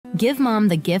Give Mom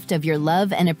the gift of your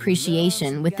love and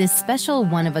appreciation with this special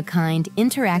one-of-a-kind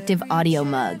interactive audio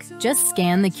mug. Just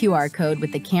scan the QR code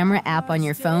with the camera app on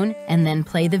your phone and then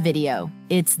play the video.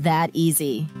 It's that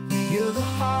easy. You're the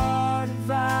heart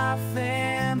of our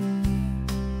family.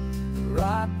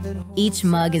 Each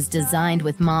mug is designed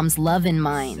with Mom's love in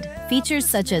mind. Features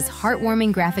such as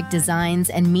heartwarming graphic designs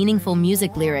and meaningful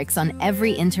music lyrics on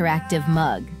every interactive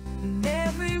mug,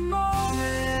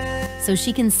 so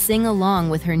she can sing along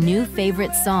with her new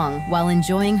favorite song while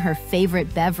enjoying her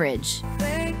favorite beverage.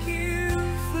 Thank you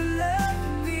for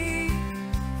loving me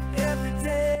every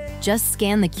day. Just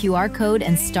scan the QR code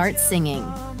and start singing.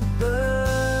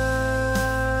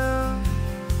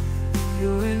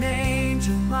 You're an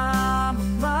angel, Mama,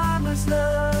 Mama's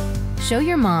love. Show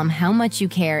your mom how much you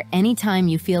care anytime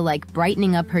you feel like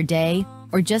brightening up her day,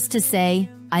 or just to say,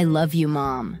 "I love you,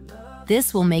 Mom."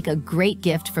 This will make a great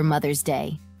gift for Mother's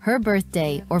Day, her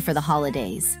birthday, or for the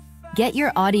holidays. Get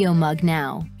your audio mug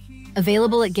now.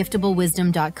 Available at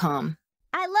giftable.wisdom.com.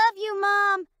 I love you,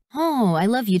 Mom. Oh, I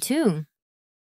love you too.